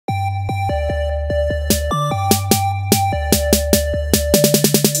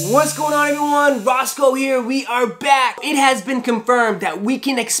What's going on, everyone? Roszko here. We are back. It has been confirmed that we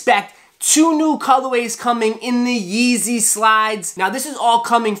can expect 2 new colorways coming in the Yeezy Slides. Now, this is all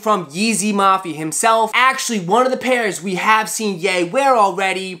coming from Yeezy Mafia himself. Actually, one of the pairs we have seen Ye wear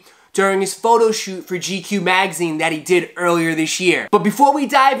already during his photo shoot for GQ magazine that he did earlier this year. But before we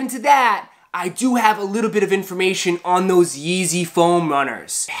dive into that, I do have a little bit of information on those Yeezy foam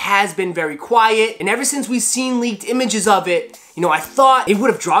runners. It has been very quiet, and ever since we've seen leaked images of it, you know, I thought it would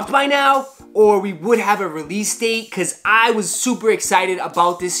have dropped by now, or we would have a release date, because I was super excited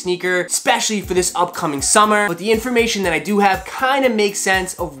about this sneaker, especially for this upcoming summer. But the information that I do have kind of makes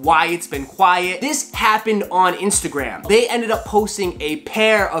sense of why it's been quiet. This happened on Instagram. They ended up posting a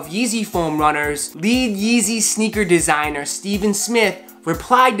pair of Yeezy foam runners. Lead Yeezy sneaker designer Steven Smith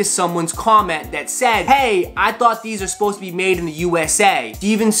replied to someone's comment that said, "Hey, I thought these are supposed to be made in the USA."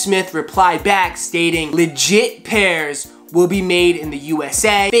 Steven Smith replied back stating, "Legit pairs will be made in the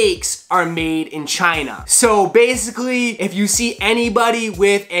USA. Fakes are made in China." So basically, if you see anybody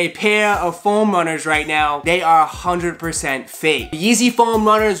with a pair of foam runners right now, they are 100% fake. The Yeezy foam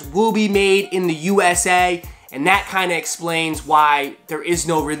runners will be made in the USA, and that kind of explains why there is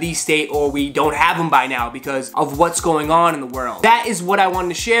no release date, or we don't have them by now because of what's going on in the world. That is what I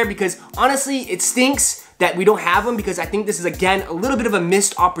wanted to share, because honestly, it stinks that we don't have them, because I think this is, again, a little bit of a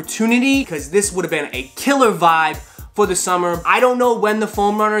missed opportunity, because this would have been a killer vibe for the summer. I don't know when the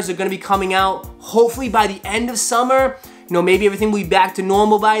foam runners are gonna be coming out. Hopefully by the end of summer. You know, maybe everything will be back to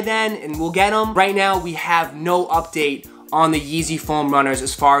normal by then and we'll get them. Right now, we have no update on the Yeezy foam runners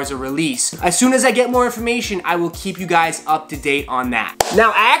as far as a release. As soon as I get more information, I will keep you guys up to date on that.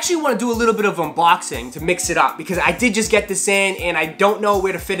 Now, I actually want to do a little bit of unboxing to mix it up, because I did just get this in and I don't know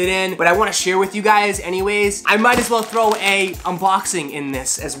where to fit it in, but I want to share with you guys anyways. I might as well throw a unboxing in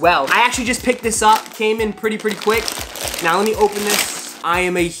this as well. I actually just picked this up, came in pretty quick. Now let me open this. I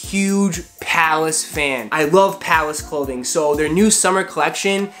am a huge Palace fan. I love Palace clothing, so their new summer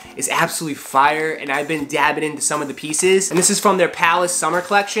collection is absolutely fire, and I've been dabbing into some of the pieces. And this is from their Palace summer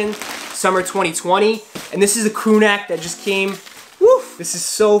collection, summer 2020. And this is a crew neck that just came. Woo! This is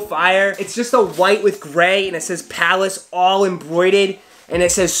so fire. It's just a white with gray, and it says Palace all embroidered. And it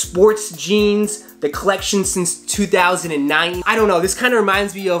says sports jeans, the collection since 2009. I don't know, this kind of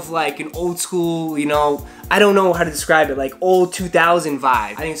reminds me of like an old school, you know, I don't know how to describe it, like old 2000 vibe.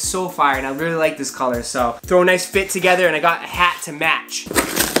 I think it's so fire, and I really like this color, so throw a nice fit together, and I got a hat to match.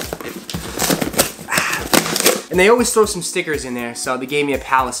 And they always throw some stickers in there, so they gave me a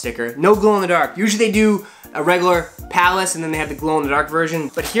Palace sticker. No glow in the dark. Usually they do a regular Palace, and then they have the glow in the dark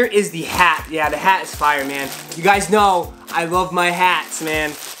version. But here is the hat. Yeah, the hat is fire, man. You guys know I love my hats,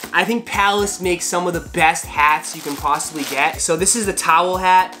 man. I think Palace makes some of the best hats you can possibly get. So this is the towel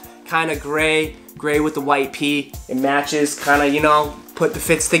hat, kind of gray with the white P. It matches, kind of, you know, put the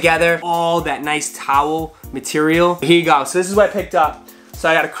fits together. All that nice towel material. Here you go. So this is what I picked up. So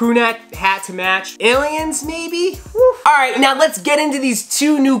I got a crew neck, hat to match. Aliens, maybe? Woo. All right, now let's get into these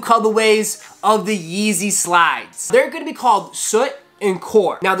 2 new colorways of the Yeezy Slides. They're gonna be called Soot and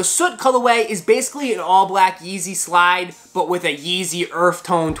Core. Now, the Soot colorway is basically an all-black Yeezy Slide, but with a Yeezy earth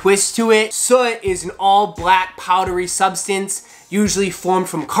tone twist to it. Soot is an all-black powdery substance, usually formed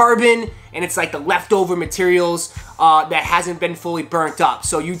from carbon, and it's like the leftover materials that hasn't been fully burnt up.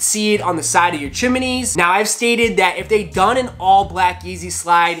 So you'd see it on the side of your chimneys. Now, I've stated that if they'd done an all-black Yeezy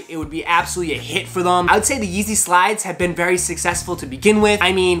Slide, it would be absolutely a hit for them. I would say the Yeezy Slides have been very successful to begin with.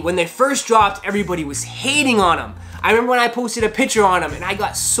 I mean, when they first dropped, everybody was hating on them. I remember when I posted a picture on them and I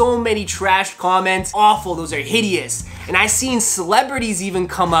got so many trash comments. Awful, those are hideous. And I seen celebrities even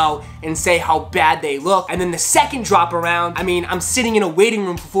come out and say how bad they look. And then the second drop around, I mean, I'm sitting in a waiting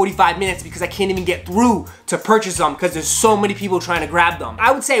room for 45 minutes because I can't even get through to purchase them because there's so many people trying to grab them.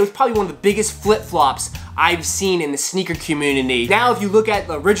 I would say it was probably one of the biggest flip-flops I've seen in the sneaker community. Now, if you look at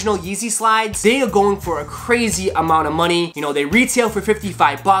the original Yeezy Slides, they are going for a crazy amount of money. You know, they retail for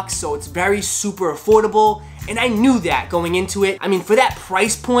 55 bucks, so it's very super affordable. And I knew that going into it. I mean, for that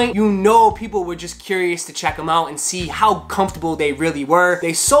price point, you know people were just curious to check them out and see how comfortable they really were.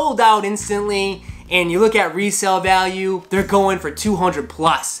 They sold out instantly, and you look at resale value, they're going for 200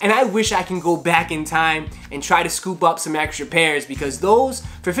 plus. And I wish I can go back in time and try to scoop up some extra pairs, because those,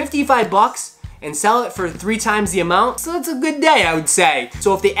 for 55 bucks, and sell it for 3 times the amount, so it's a good day, I would say.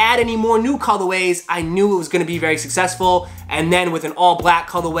 So if they add any more new colorways, I knew it was gonna be very successful, and then with an all black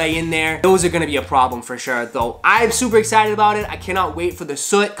colorway in there, those are gonna be a problem for sure, though. I'm super excited about it. I cannot wait for the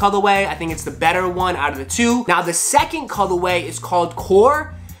Soot colorway. I think it's the better one out of the 2. Now, the second colorway is called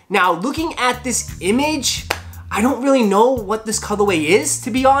Core. Now, looking at this image, I don't really know what this colorway is,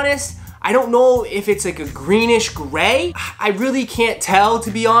 to be honest. I don't know if it's like a greenish gray. I really can't tell,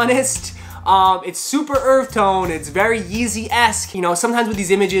 to be honest. It's super earth tone, it's very Yeezy-esque. You know, sometimes with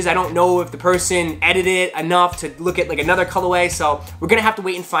these images, I don't know if the person edited it enough to look at like another colorway, so we're gonna have to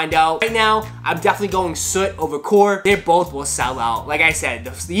wait and find out. Right now, I'm definitely going Soot over Core. They both will sell out. Like I said,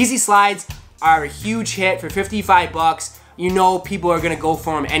 the Yeezy Slides are a huge hit for 55 bucks. You know people are gonna go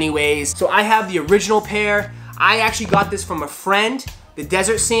for them anyways. So I have the original pair. I actually got this from a friend, the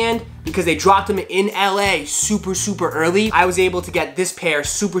Desert Sand, because they dropped them in LA super early. I was able to get this pair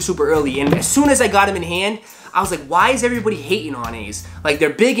super early, and as soon as I got them in hand, I was like, why is everybody hating on these? Like, they're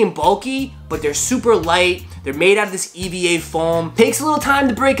big and bulky, but they're super light. They're made out of this EVA foam. Takes a little time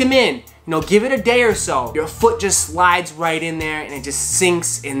to break them in. You know, give it a day or so. Your foot just slides right in there and it just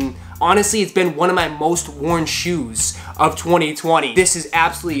sinks, and honestly, it's been one of my most worn shoes of 2020. This is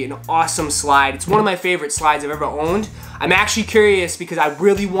absolutely an awesome slide. It's one of my favorite slides I've ever owned. I'm actually curious because I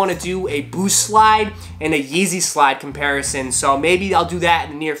really want to do a Boost slide and a Yeezy slide comparison, so maybe I'll do that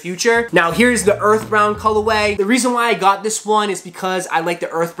in the near future. Now here's the earth brown colorway. The reason why I got this one is because I like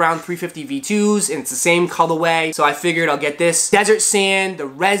the earth brown 350 V2s and it's the same colorway, so I figured I'll get this. Desert Sand, the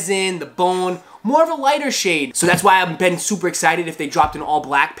resin, the bone, more of a lighter shade. So that's why I've been super excited if they dropped an all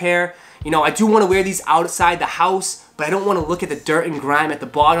black pair. You know, I do want to wear these outside the house, but I don't want to look at the dirt and grime at the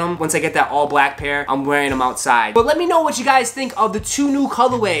bottom. Once I get that all black pair, I'm wearing them outside. But let me know what you guys think of the two new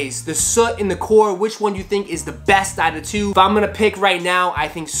colorways, the Soot and the Core. Which one do you think is the best out of the two? If I'm gonna pick right now, I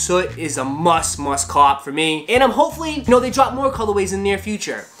think Soot is a must cop for me. And I'm hopefully, you know, they drop more colorways in the near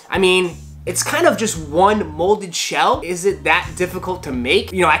future. I mean, it's kind of just one molded shell. Is it that difficult to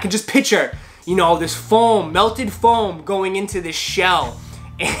make? You know, I can just picture, you know, this foam, melted foam going into this shell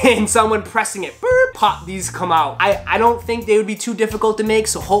and someone pressing it, burp, pop, these come out. I don't think they would be too difficult to make,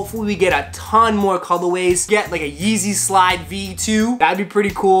 so hopefully we get a ton more colorways. Get like a Yeezy Slide V2, that'd be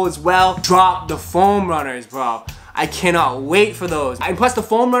pretty cool as well. Drop the foam runners, bro. I cannot wait for those. And plus the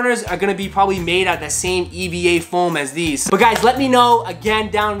foam runners are gonna be probably made out of the same EVA foam as these. But guys, let me know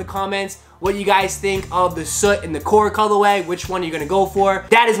again down in the comments what you guys think of the Soot and the Core colorway, which one you're gonna go for.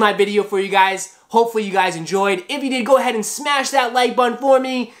 That is my video for you guys. Hopefully you guys enjoyed. If you did, go ahead and smash that like button for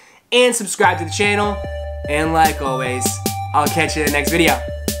me and subscribe to the channel. And like always, I'll catch you in the next video.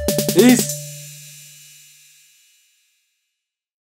 Peace.